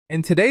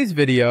In today's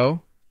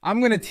video, I'm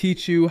going to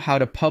teach you how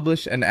to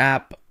publish an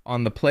app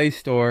on the Play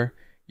Store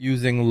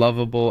using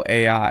Lovable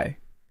AI.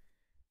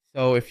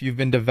 So if you've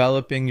been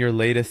developing your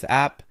latest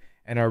app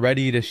and are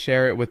ready to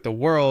share it with the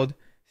world,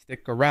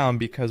 stick around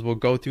because we'll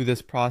go through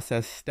this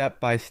process step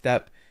by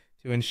step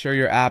to ensure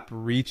your app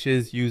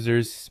reaches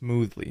users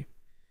smoothly.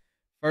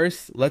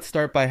 First, let's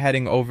start by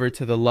heading over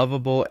to the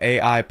Lovable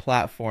AI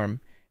platform.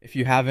 If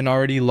you haven't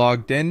already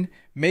logged in,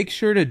 make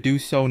sure to do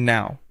so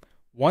now.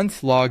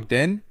 Once logged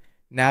in,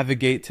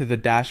 navigate to the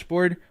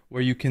dashboard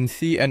where you can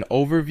see an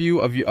overview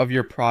of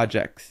your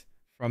projects.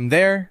 From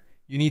there,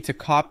 you need to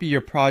copy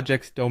your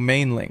project's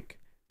domain link.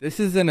 This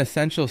is an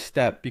essential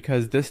step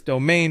because this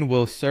domain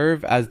will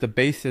serve as the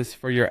basis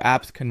for your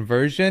app's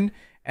conversion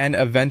and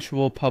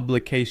eventual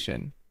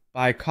publication.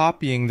 By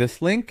copying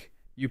this link,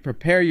 you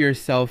prepare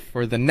yourself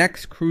for the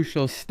next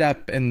crucial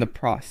step in the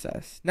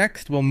process.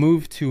 Next, we'll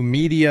move to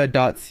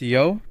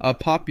media.co, a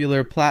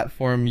popular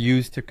platform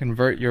used to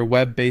convert your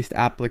web-based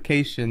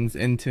applications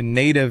into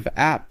native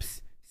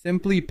apps.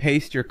 Simply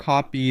paste your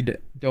copied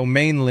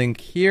domain link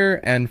here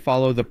and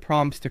follow the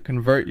prompts to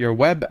convert your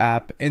web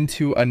app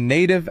into a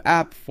native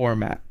app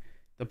format.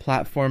 The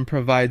platform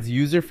provides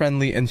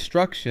user-friendly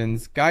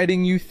instructions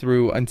guiding you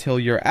through until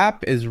your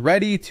app is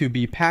ready to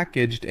be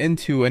packaged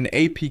into an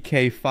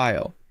APK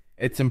file.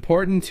 It's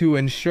important to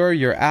ensure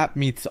your app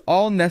meets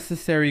all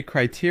necessary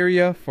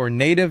criteria for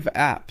native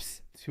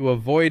apps to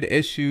avoid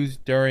issues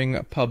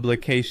during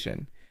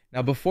publication.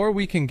 Now, before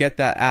we can get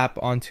that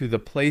app onto the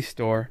Play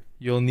Store,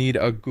 you'll need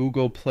a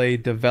Google Play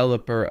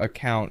developer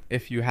account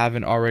if you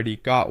haven't already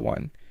got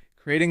one.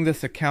 Creating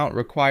this account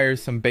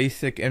requires some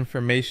basic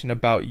information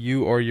about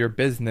you or your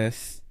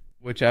business,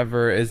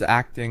 whichever is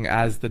acting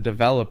as the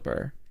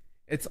developer.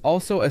 It's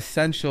also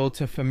essential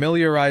to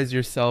familiarize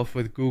yourself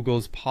with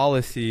Google's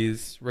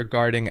policies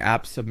regarding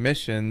app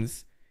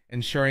submissions,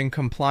 ensuring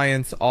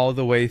compliance all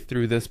the way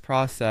through this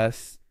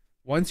process.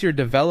 Once your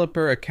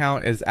developer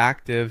account is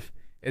active,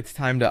 it's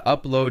time to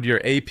upload your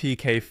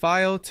APK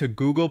file to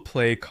Google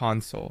Play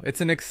Console.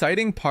 It's an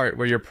exciting part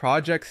where your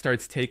project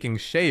starts taking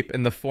shape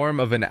in the form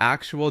of an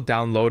actual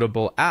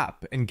downloadable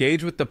app.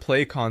 Engage with the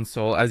Play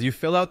Console as you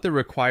fill out the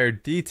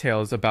required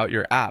details about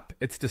your app,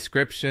 its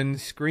description,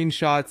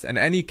 screenshots, and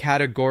any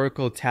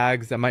categorical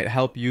tags that might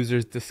help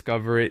users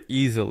discover it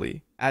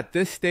easily. At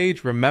this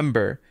stage,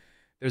 remember,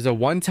 there's a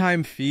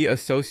one-time fee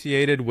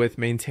associated with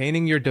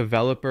maintaining your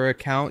developer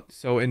account,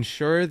 so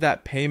ensure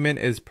that payment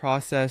is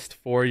processed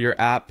for your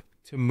app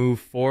to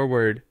move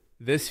forward.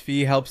 This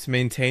fee helps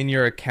maintain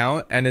your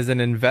account and is an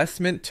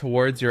investment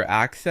towards your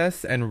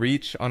access and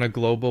reach on a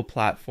global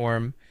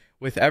platform.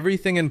 With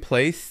everything in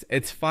place,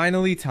 it's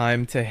finally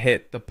time to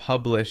hit the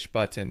publish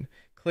button.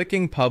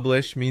 Clicking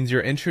publish means you're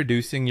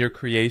introducing your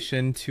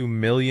creation to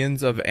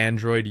millions of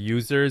Android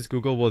users.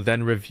 Google will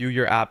then review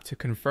your app to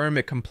confirm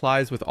it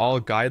complies with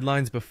all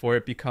guidelines before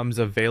it becomes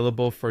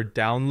available for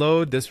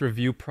download. This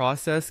review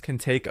process can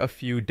take a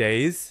few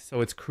days,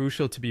 so it's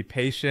crucial to be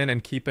patient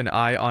and keep an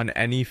eye on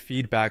any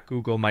feedback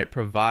Google might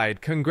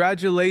provide.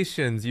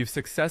 Congratulations, you've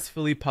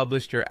successfully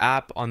published your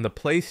app on the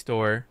Play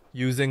Store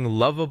using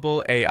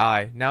Lovable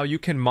AI. Now you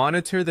can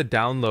monitor the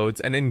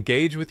downloads and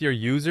engage with your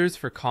users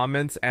for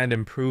comments and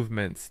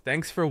improvements.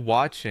 Thanks for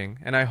watching,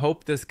 and I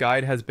hope this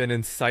guide has been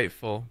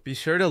insightful. Be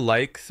sure to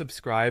like,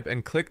 subscribe,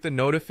 and click the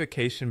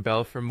notification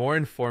bell for more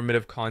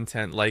informative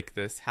content like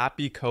this.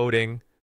 Happy coding!